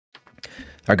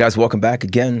All right, guys, welcome back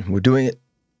again. We're doing it,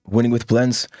 winning with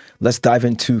blends. Let's dive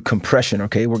into compression,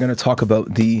 okay? We're going to talk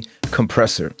about the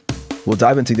compressor. We'll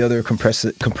dive into the other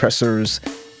compressors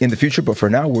in the future, but for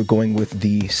now, we're going with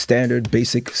the standard,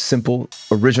 basic, simple,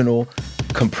 original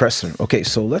compressor. Okay,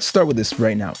 so let's start with this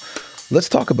right now. Let's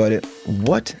talk about it.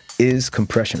 What is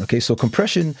compression? Okay, so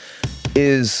compression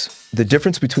is the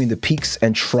difference between the peaks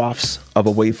and troughs of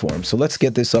a waveform. So let's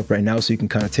get this up right now so you can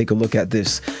kind of take a look at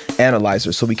this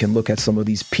analyzer so we can look at some of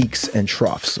these peaks and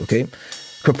troughs, okay?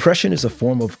 Compression is a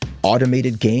form of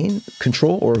automated gain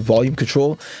control or volume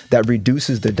control that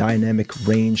reduces the dynamic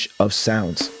range of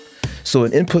sounds. So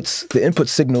the input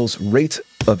signal's rate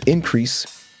of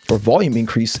increase or volume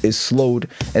increase is slowed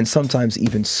and sometimes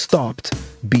even stopped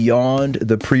beyond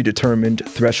the predetermined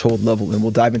threshold level. And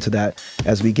we'll dive into that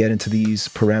as we get into these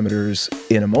parameters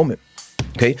in a moment.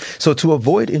 Okay, so to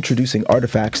avoid introducing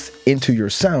artifacts into your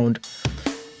sound,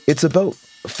 it's about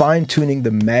fine-tuning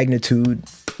the magnitude,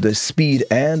 the speed,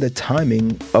 and the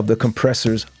timing of the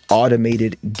compressor's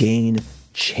automated gain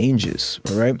changes.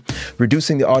 All right,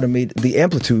 reducing the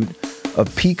amplitude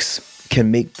of peaks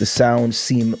can make the sound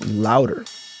seem louder.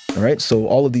 All right, so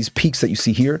all of these peaks that you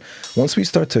see here, once we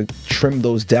start to trim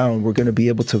those down, we're going to be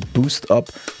able to boost up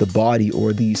the body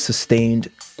or the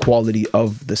sustained quality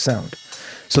of the sound.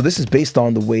 So this is based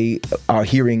on the way our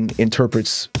hearing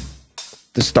interprets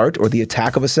the start or the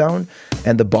attack of a sound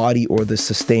and the body or the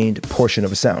sustained portion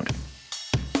of a sound.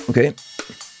 Okay,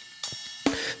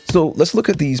 so let's look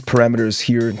at these parameters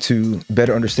here to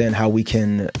better understand how we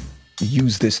can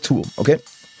use this tool. Okay.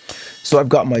 So I've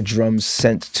got my drums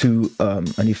sent to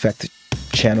an effect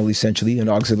channel, essentially an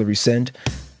auxiliary send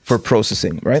for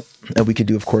processing, right? And we could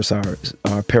do, of course,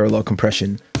 our parallel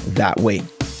compression that way.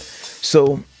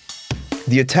 So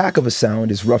the attack of a sound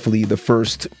is roughly the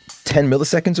first 10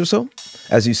 milliseconds or so.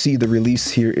 As you see, the release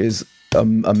here is a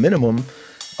minimum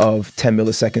of 10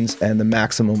 milliseconds and the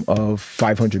maximum of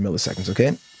 500 milliseconds,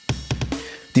 okay?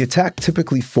 The attack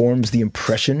typically forms the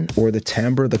impression or the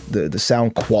timbre, the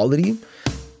sound quality,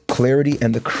 clarity,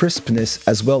 and the crispness,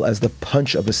 as well as the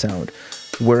punch of a sound,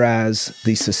 whereas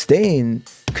the sustain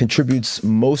contributes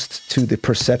most to the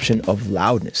perception of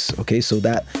loudness. Okay, so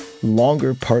that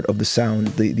longer part of the sound,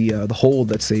 the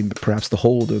hold, let's say perhaps the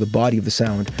hold or the body of the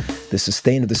sound, the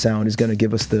sustain of the sound is going to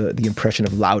give us the impression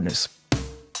of loudness.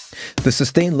 The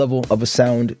sustain level of a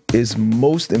sound is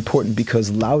most important because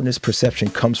loudness perception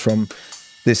comes from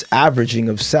this averaging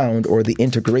of sound or the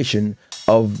integration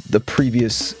of the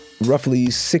previous roughly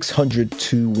 600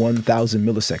 to 1000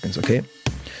 milliseconds, okay?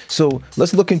 So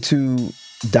let's look into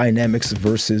dynamics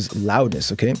versus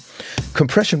loudness, okay?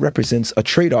 Compression represents a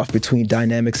trade-off between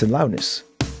dynamics and loudness.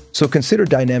 So consider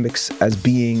dynamics as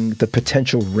being the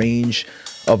potential range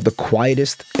of the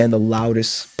quietest and the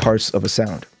loudest parts of a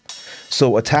sound.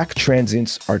 So attack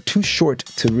transients are too short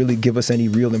to really give us any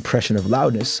real impression of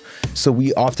loudness, so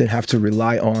we often have to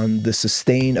rely on the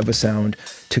sustain of a sound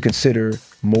to consider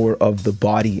more of the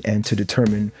body and to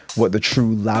determine what the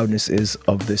true loudness is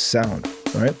of this sound.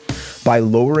 All right. By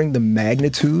lowering the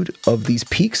magnitude of these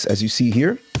peaks, as you see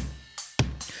here,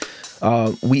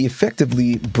 we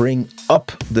effectively bring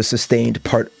up the sustained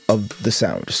part of the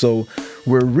sound. So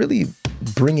we're really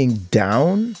bringing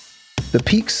down the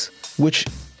peaks, which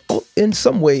in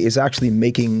some way is actually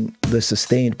making the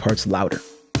sustained parts louder.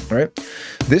 All right.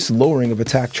 This lowering of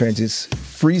attack transients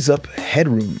frees up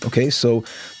headroom. Okay. So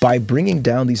by bringing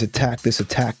down these attack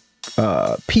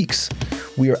peaks,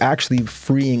 we are actually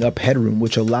freeing up headroom,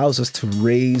 which allows us to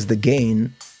raise the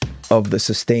gain of the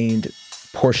sustained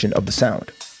portion of the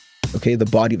sound. Okay. The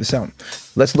body of the sound.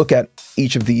 Let's look at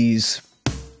each of these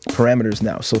parameters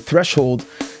now. So threshold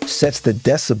sets the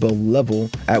decibel level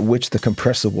at which the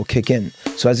compressor will kick in.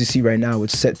 So as you see right now,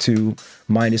 it's set to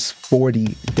minus 40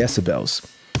 decibels.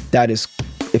 That is,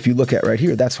 if you look at right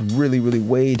here, that's really, really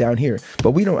way down here.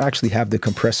 But we don't actually have the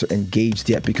compressor engaged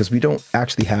yet because we don't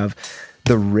actually have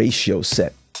the ratio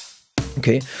set.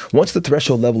 Okay, once the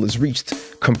threshold level is reached,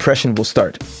 compression will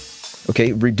start.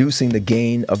 Okay, reducing the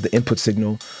gain of the input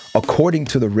signal according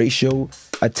to the ratio,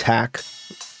 attack,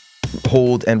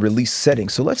 hold, and release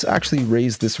settings. So let's actually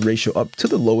raise this ratio up to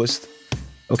the lowest.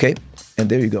 Okay, and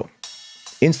there you go.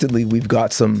 Instantly, we've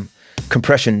got some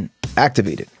compression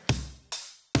activated.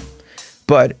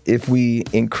 But if we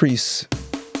increase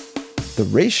the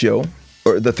ratio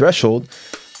or the threshold,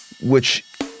 which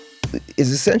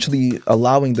is essentially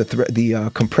allowing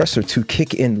the compressor to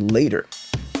kick in later.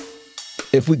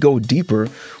 If we go deeper,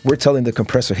 we're telling the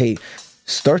compressor, hey,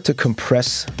 start to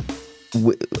compress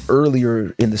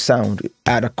earlier in the sound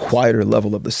at a quieter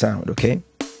level of the sound, okay?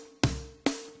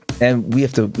 And we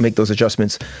have to make those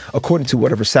adjustments according to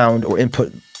whatever sound or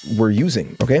input we're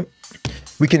using, okay?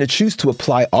 We can choose to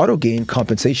apply auto gain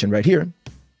compensation right here,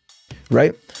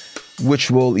 right? Which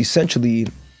will essentially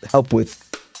help with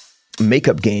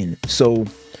makeup gain. So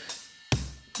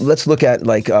let's look at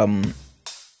like,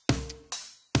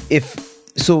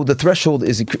 so the threshold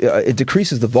is, it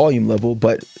decreases the volume level,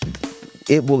 but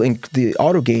it will, the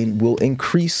auto gain will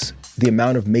increase the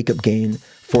amount of makeup gain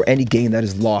for any gain that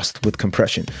is lost with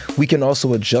compression. We can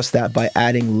also adjust that by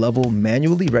adding level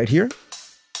manually right here.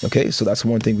 Okay, so that's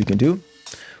one thing we can do.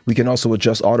 We can also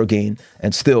adjust auto gain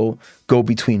and still go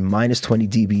between -20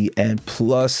 dB and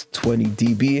 +20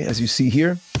 dB, as you see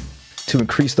here, to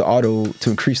increase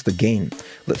the gain.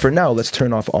 But for now, let's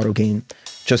turn off auto gain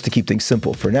just to keep things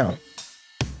simple for now.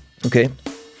 Okay.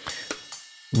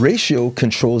 Ratio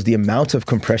controls the amount of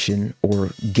compression or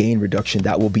gain reduction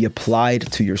that will be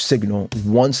applied to your signal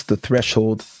once the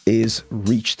threshold is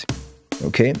reached.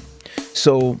 Okay.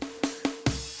 So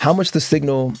how much the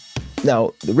signal,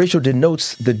 now the ratio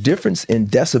denotes the difference in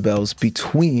decibels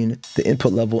between the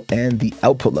input level and the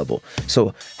output level.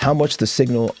 So how much the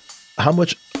signal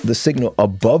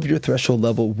above your threshold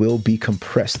level will be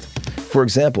compressed. For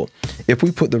example, if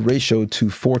we put the ratio to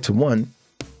 4:1,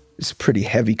 it's pretty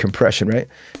heavy compression, right?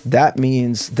 That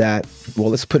means that,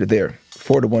 well, let's put it there,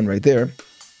 4:1 right there,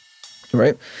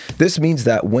 right? This means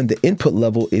that when the input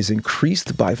level is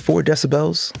increased by 4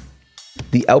 decibels,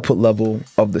 the output level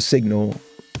of the signal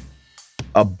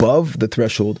above the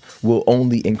threshold will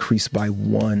only increase by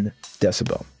 1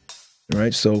 decibel,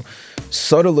 right? So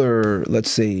subtler,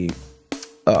 let's say,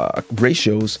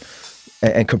 ratios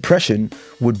and compression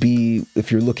would be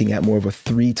if you're looking at more of a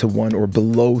 3:1 or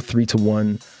below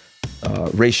 3:1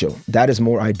 ratio. That is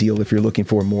more ideal if you're looking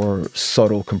for more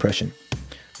subtle compression.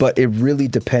 But it really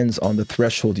depends on the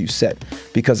threshold you set,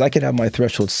 because I can have my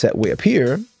threshold set way up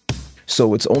here,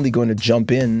 so it's only going to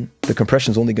jump in, the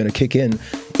compression is only going to kick in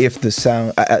if the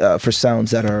sound, for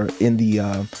sounds that are in the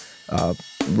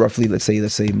roughly, let's say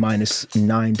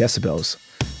 -9 decibels.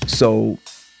 So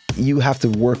you have to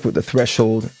work with the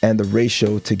threshold and the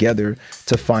ratio together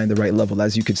to find the right level.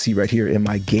 As you can see right here in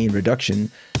my gain reduction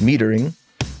metering,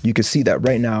 you can see that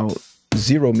right now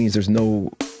 0 means there's no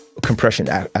compression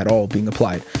at all being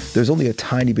applied. There's only a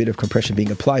tiny bit of compression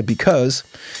being applied, because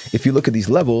if you look at these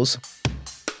levels,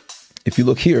 if you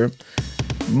look here,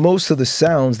 most of the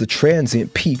sounds, the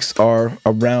transient peaks are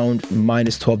around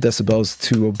 -12 decibels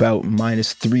to about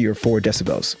 -3 or 4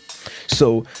 decibels.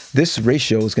 So this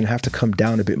ratio is going to have to come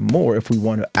down a bit more if we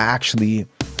want to actually,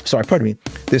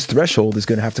 this threshold is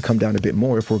going to have to come down a bit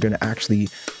more if we're going to actually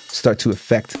start to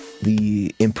affect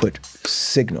the input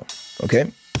signal,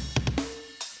 okay?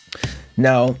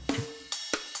 Now,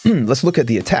 let's look at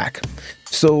the attack.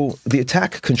 So the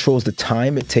attack controls the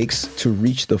time it takes to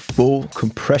reach the full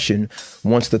compression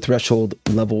once the threshold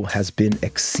level has been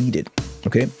exceeded,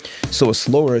 okay? So a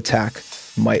slower attack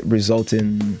might result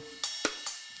in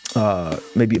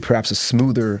maybe perhaps a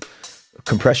smoother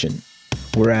compression,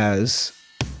 whereas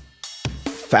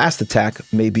fast attack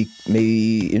may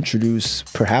introduce,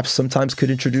 perhaps sometimes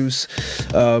could introduce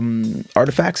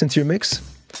artifacts into your mix.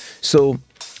 So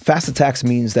fast attacks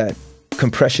means that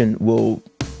compression will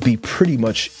be pretty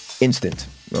much instant,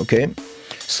 okay?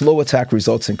 Slow attack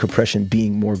results in compression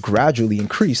being more gradually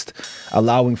increased,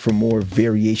 allowing for more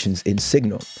variations in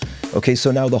signal. Okay,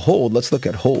 so now the hold, let's look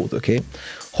at hold, okay?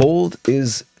 Hold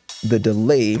is the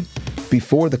delay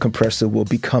before the compressor will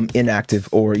become inactive,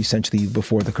 or essentially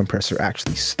before the compressor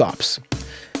actually stops.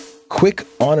 Quick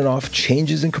on and off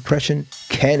changes in compression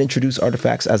can introduce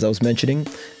artifacts, as I was mentioning,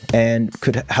 and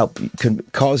could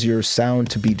cause your sound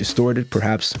to be distorted,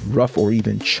 perhaps rough or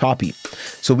even choppy.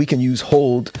 So we can use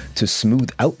hold to smooth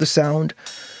out the sound,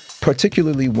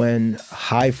 particularly when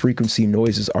high frequency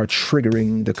noises are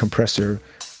triggering the compressor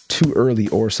too early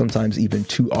or sometimes even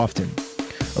too often.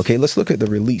 Okay, let's look at the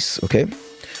release, okay?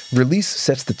 Release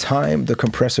sets the time the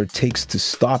compressor takes to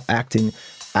stop acting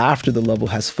after the level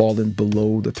has fallen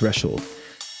below the threshold.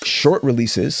 Short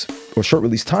releases, or short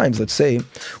release times, let's say,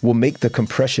 will make the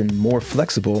compression more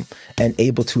flexible and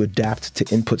able to adapt to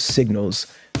input signals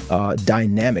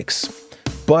dynamics.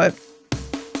 But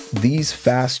these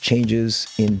fast changes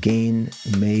in gain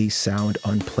may sound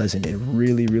unpleasant. It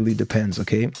really, really depends,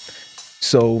 okay?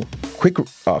 So quick,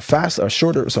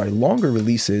 longer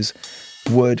releases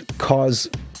would cause,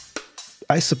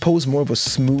 I suppose, more of a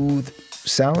smooth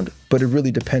sound, but it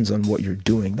really depends on what you're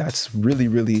doing. That's really,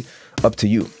 really up to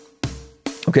you.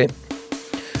 Okay.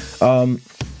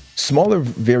 Smaller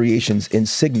variations in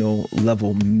signal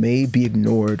level may be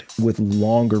ignored with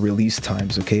longer release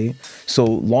times, okay? So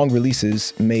long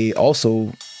releases may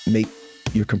also make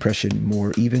your compression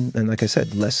more even and, like I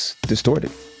said, less distorted.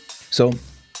 So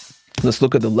Let's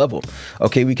look at the level.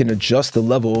 Okay, we can adjust the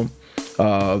level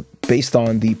based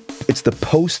on it's the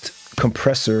post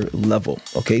compressor level.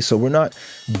 Okay, so we're not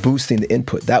boosting the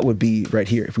input. That would be right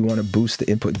here. If we want to boost the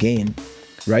input gain,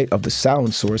 right, of the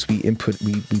sound source, we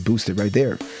boost it right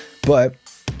there. But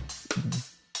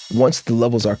once the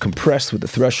levels are compressed with the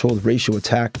threshold, ratio,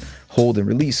 attack, hold, and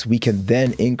release, we can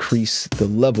then increase the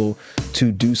level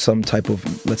to do some type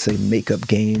of, let's say, makeup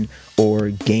gain or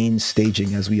gain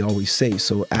staging, as we always say.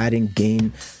 So adding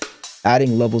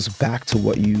levels back to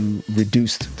what you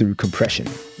reduced through compression,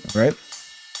 all right?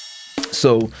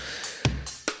 So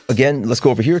again, let's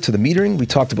go over here to the metering. We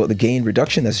talked about the gain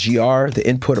reduction, that's GR. The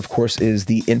input, of course, is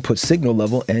the input signal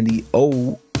level, and the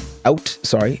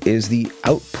is the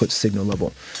output signal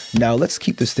level. Now let's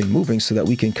keep this thing moving so that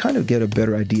we can kind of get a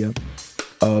better idea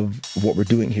of what we're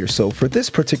doing here. So for this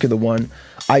particular one,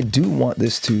 I do want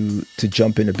this to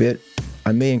jump in a bit.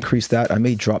 I may increase that. I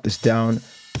may drop this down,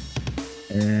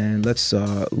 and let's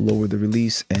lower the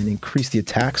release and increase the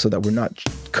attack so that we're not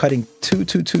cutting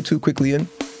too quickly in,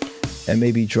 and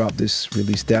maybe drop this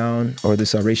release down, or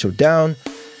this ratio down,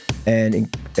 and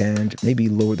maybe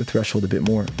lower the threshold a bit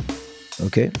more.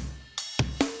 Okay,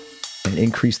 and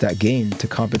increase that gain to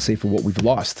compensate for what we've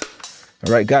lost.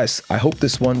 All right, guys, I hope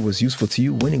this one was useful to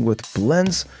you. Winning with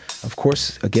blends, of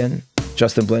course. Again,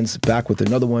 Justin Blends back with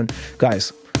another one.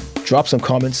 Guys, drop some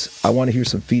comments. I want to hear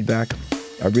some feedback.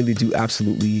 I really do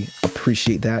absolutely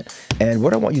appreciate that. And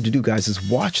what I want you to do, guys, is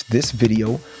watch this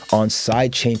video on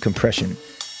sidechain compression.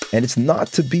 And it's not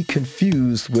to be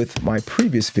confused with my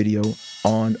previous video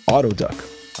on auto duck.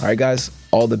 All right, guys,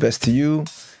 all the best to you.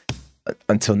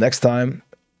 Until next time,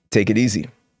 take it easy.